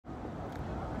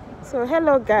So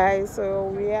hello guys, so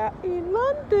we are in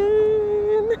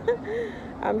London.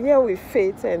 I'm here with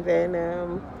Faith, and then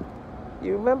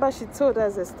you remember she told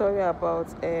us a story about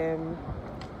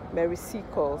Mary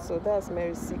Seacole. So that's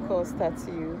Mary Seacole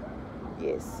statue.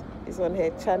 Yes, it's on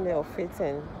her channel, Faith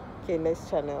and Kayla's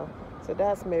channel. So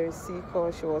that's Mary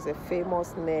Seacole. She was a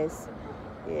famous nurse.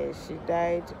 Yeah, she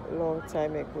died a long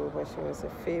time ago, but she was a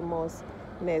famous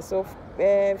nurse. So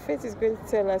Faith is going to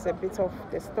tell us a bit of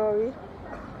the story.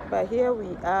 But here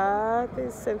we are.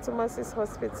 This is St. Thomas's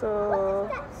Hospital.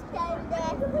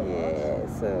 Yeah,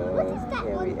 so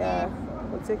here we are.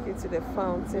 We'll take you to the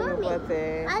fountain. Mommy, over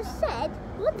there. I said,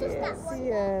 what is that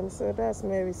one? So that's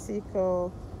Mary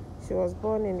Seacole. She was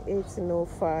born in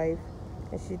 1805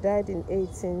 and she died in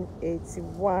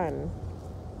 1881.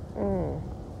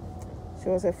 She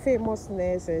was a famous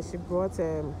nurse, and she brought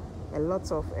a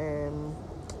lot of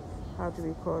how do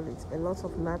we call it? A lot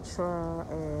of natural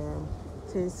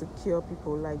things to cure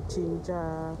people, like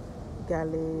ginger,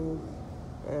 garlic,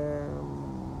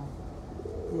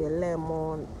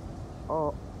 lemon,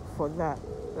 or for that,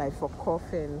 like for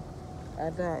coughing,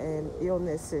 other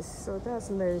illnesses. So that's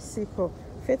Mary Seacole.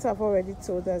 Faith have already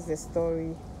told us the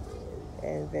story,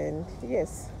 and then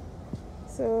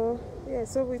so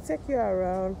we take you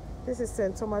around. This is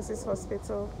St. Thomas's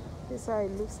Hospital. This is how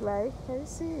it looks like. Can you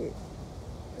see it?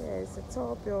 Yeah, it's a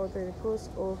tall building. It goes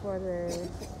over there.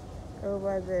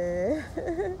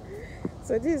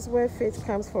 So this is where Faith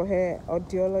comes for her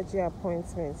audiology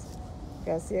appointments. You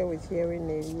can see her with hearing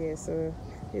aid here. So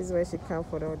this is where she comes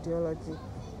for the audiology.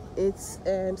 It's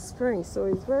spring, so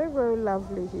it's very, very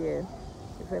lovely here.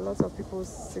 With a lot of people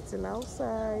sitting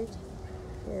outside.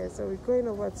 Yeah, so we're going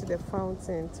over to the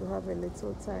fountain to have a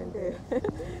little time there.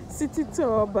 City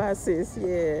tour buses,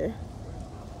 yeah.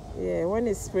 Yeah, when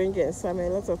it's spring and summer, a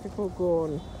lot of people go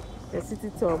on the city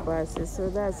tour buses. So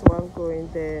that's one going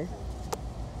there.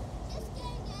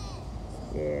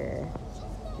 Yeah,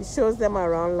 it shows them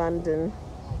around London.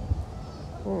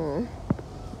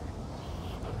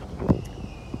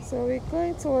 So we're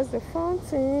going towards the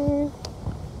fountain.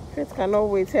 Faith cannot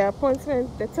wait. Her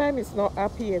appointment, the time is not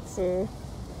up yet, so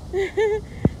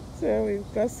so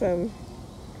we've got some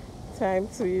time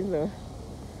to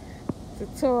to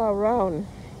tour around.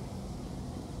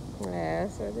 Yeah,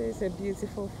 so there is a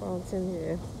beautiful fountain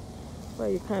here where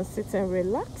you can sit and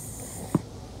relax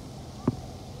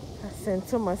at St.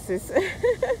 Thomas's.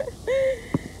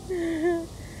 Yeah.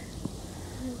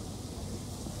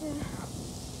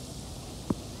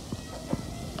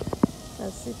 I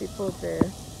see people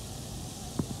there.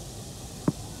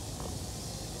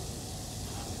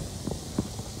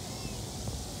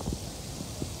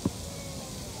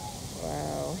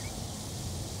 Wow.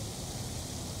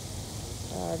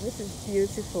 This is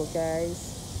beautiful, guys.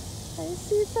 Can you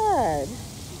see that?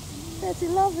 Don't you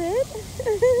love it?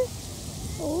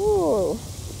 Oh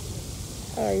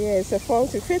yeah, it's a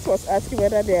fountain. Faith was asking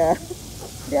whether there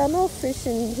are no fish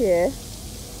in here.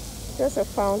 Just a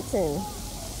fountain.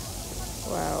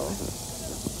 Wow.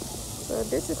 So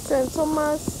this is St.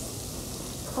 Thomas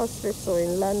Hospital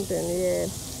in London, yeah.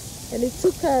 And it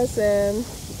took us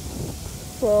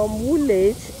from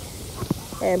Woolwich,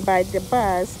 and by the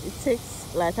bus it takes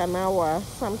like an hour.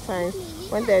 Sometimes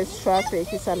when there's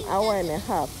traffic, it's an hour and a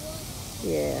half.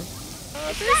 Yeah.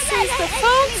 Oh, this is the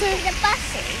fountain. The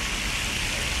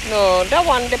buses. No, that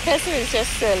one, the person is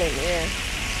just selling, yeah.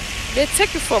 They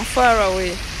take it from far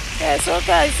away. Yeah, so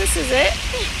guys, this is it.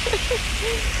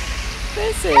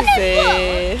 This is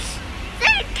it. Is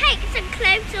that cakes and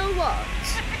clothes or what?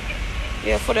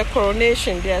 Yeah, for the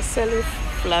coronation, they are selling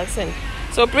flags. And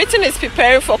so Britain is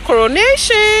preparing for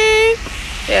coronation.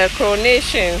 Yeah,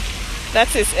 coronation.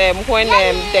 That is when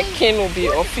the king will be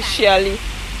officially,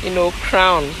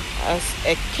 crowned as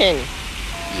a king.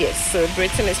 Yes, so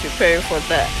Britain is preparing for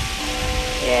that.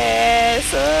 Yeah,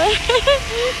 so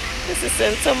this is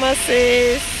St.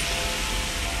 Thomas's.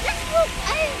 Let's walk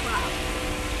over.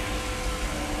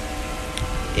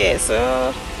 Yeah,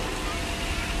 so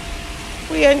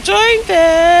we enjoying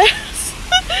the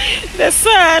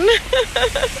sun.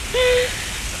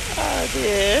 Oh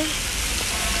dear.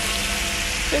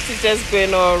 This is just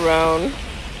going all around.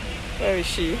 Where is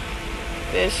she?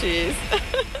 There she is.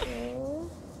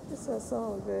 These are some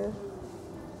of the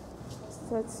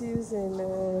statues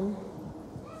in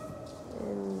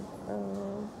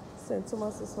St.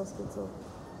 Thomas's Hospital.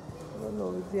 I don't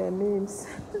know with their names.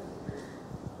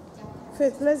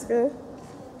 Faith, let's go.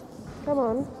 Come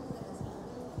on.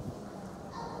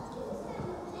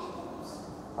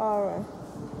 All right.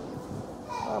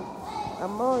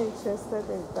 I'm more interested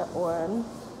in that one.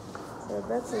 So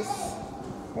that is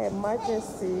Her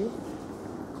Majesty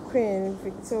Queen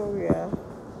Victoria.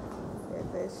 Yeah,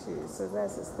 there she is. So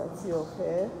that's a statue of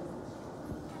her.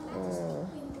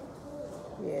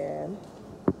 Yeah.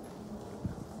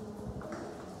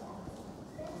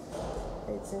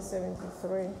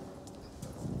 1873.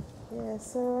 Yeah,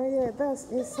 so yeah, that's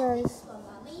inside.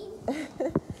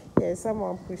 Yeah,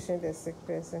 someone pushing the sick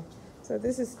person. So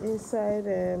this is inside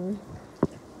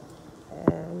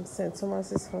St.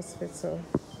 Thomas's Hospital.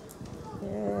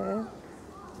 Yeah.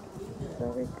 So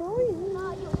we're going.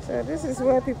 So this is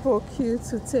where people queue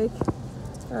to take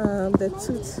the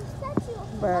tooth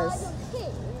bus.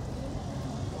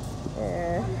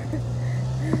 Yeah.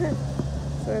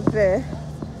 So there,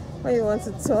 when you want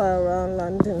to tour around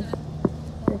London,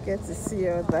 you get to see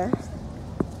all that.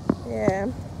 Yeah.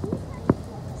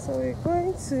 So we're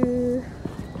going to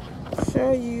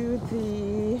show you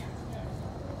the.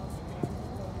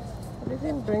 I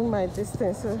didn't bring my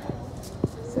distance, so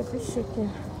it's a bit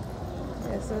shaking.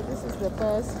 Yeah, so this is the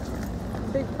bus,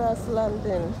 big bus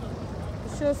London.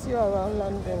 It shows you around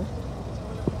London,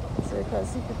 so you can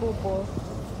see people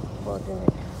boarding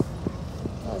it.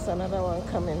 There's another one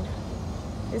coming.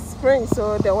 It's spring,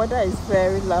 so the weather is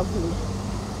very lovely.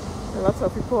 A lot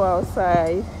of people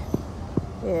outside.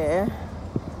 Yeah.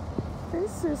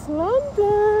 This is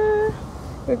London.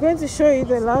 We're going to show you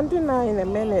the London Eye in a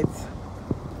minute.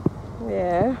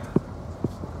 Yeah.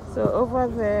 So over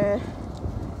there,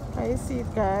 can you see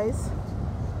it, guys?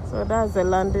 So that's the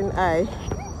London Eye.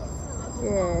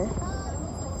 Yeah.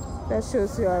 That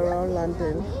shows you around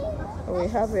London. And we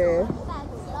have a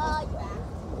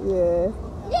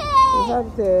we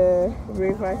have the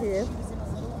river here.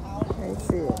 Can you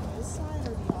see it?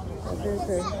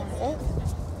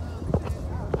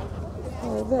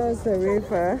 There's the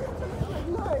river.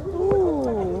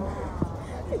 Ooh.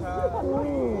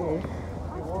 Ooh.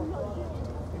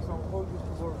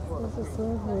 This is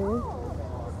lovely.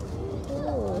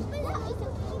 Ooh.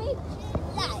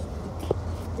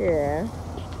 Yeah.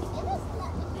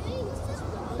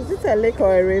 Is it a lake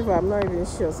or a river? I'm not even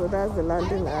sure. So that's the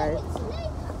London Eye.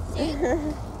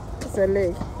 It's a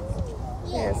lake.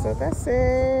 Yeah, so that's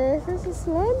it. This is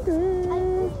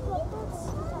London.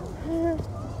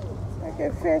 Okay,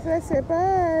 first let's say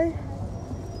bye.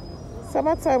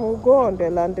 Summertime we'll go on the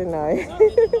London Eye.